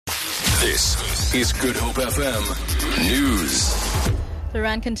This is Good Hope FM News. The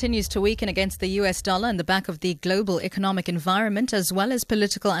rand continues to weaken against the US dollar on the back of the global economic environment as well as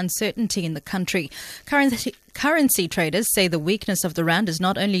political uncertainty in the country. Currency traders say the weakness of the rand is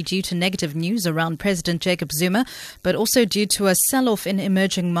not only due to negative news around President Jacob Zuma, but also due to a sell-off in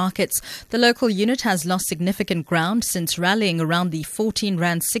emerging markets. The local unit has lost significant ground since rallying around the 14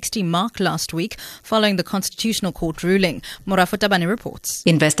 Rand 60 mark last week following the Constitutional Court ruling. Morafu Tabane reports.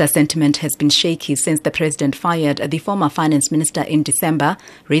 Investor sentiment has been shaky since the president fired the former finance minister in December,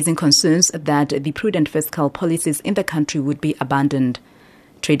 raising concerns that the prudent fiscal policies in the country would be abandoned.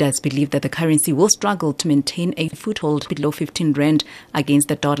 Traders believe that the currency will struggle to maintain a foothold below 15 Rand against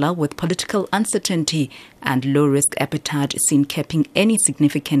the dollar, with political uncertainty and low-risk appetite seen capping any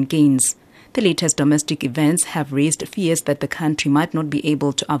significant gains. The latest domestic events have raised fears that the country might not be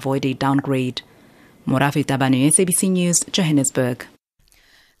able to avoid a downgrade. Morafu Tabane, SABC News, Johannesburg.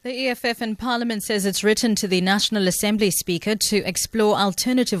 The EFF in Parliament says it's written to the National Assembly Speaker to explore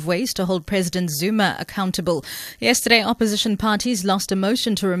alternative ways to hold President Zuma accountable. Yesterday, opposition parties lost a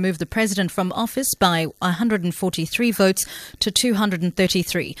motion to remove the president from office by 143 votes to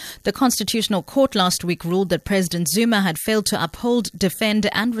 233. The Constitutional Court last week ruled that President Zuma had failed to uphold, defend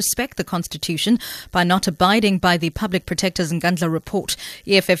and respect the Constitution by not abiding by the Public Protector's Nkandla report.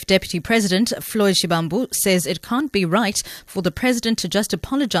 EFF Deputy President Floyd Shivambu says it can't be right for the president to just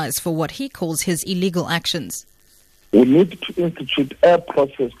apologize for what he calls his illegal actions. We need to institute a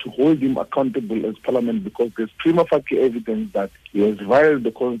process to hold him accountable as Parliament, because there's prima facie evidence that he has violated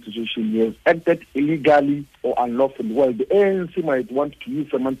the Constitution, he has acted illegally or unlawfully. Well, the ANC might want to use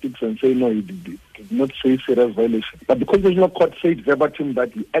semantics and say, no, he did not say serious violation. But the Constitutional Court said verbatim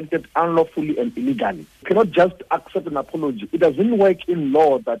that he acted unlawfully and illegally. You cannot just accept an apology. It doesn't work in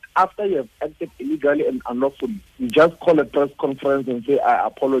law that after you have acted illegally and unlawfully, you just call a press conference and say, I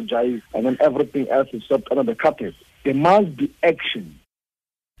apologize, and then everything else is swept under the carpet. There must be action.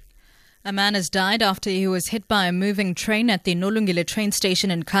 A man has died after he was hit by a moving train at the Nolungile train station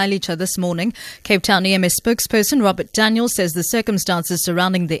in Khayelitsha this morning. Cape Town EMS spokesperson Robert Daniels says the circumstances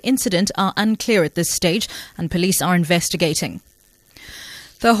surrounding the incident are unclear at this stage and police are investigating.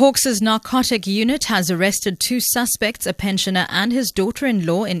 The Hawks' narcotic unit has arrested 2 suspects, a pensioner and his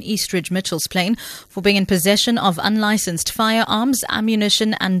daughter-in-law in Eastridge, Mitchell's Plain, for being in possession of unlicensed firearms,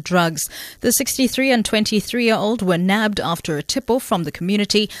 ammunition and drugs. The 63 and 23-year-old were nabbed after a tip-off from the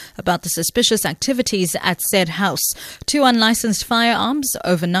community about the suspicious activities at said house. 2 unlicensed firearms,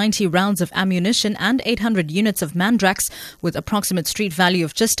 over 90 rounds of ammunition and 800 units of Mandrax with approximate street value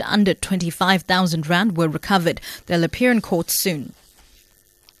of just under 25,000 Rand were recovered. They'll appear in court soon.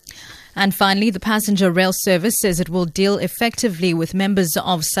 And finally, the passenger rail service says it will deal effectively with members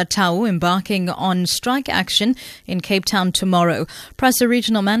of SATAU embarking on strike action in Cape Town tomorrow. PRASA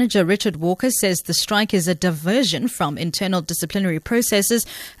Regional Manager Richard Walker says the strike is a diversion from internal disciplinary processes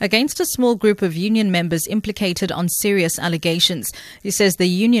against a small group of union members implicated on serious allegations. He says the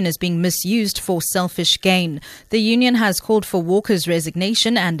union is being misused for selfish gain. The union has called for Walker's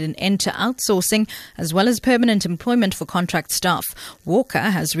resignation and an end to outsourcing, as well as permanent employment for contract staff. Walker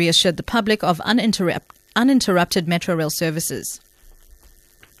has reassured the public of uninterrupted Metro Rail services.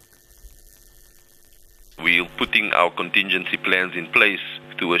 We're putting our contingency plans in place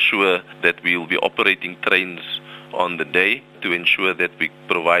to assure that we will be operating trains on the day to ensure that we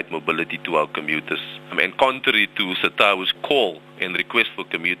provide mobility to our commuters. And contrary to SATAU's call and request for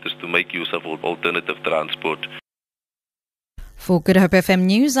commuters to make use of alternative transport. For Good Hope FM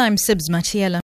News, I'm Sibs Matiela.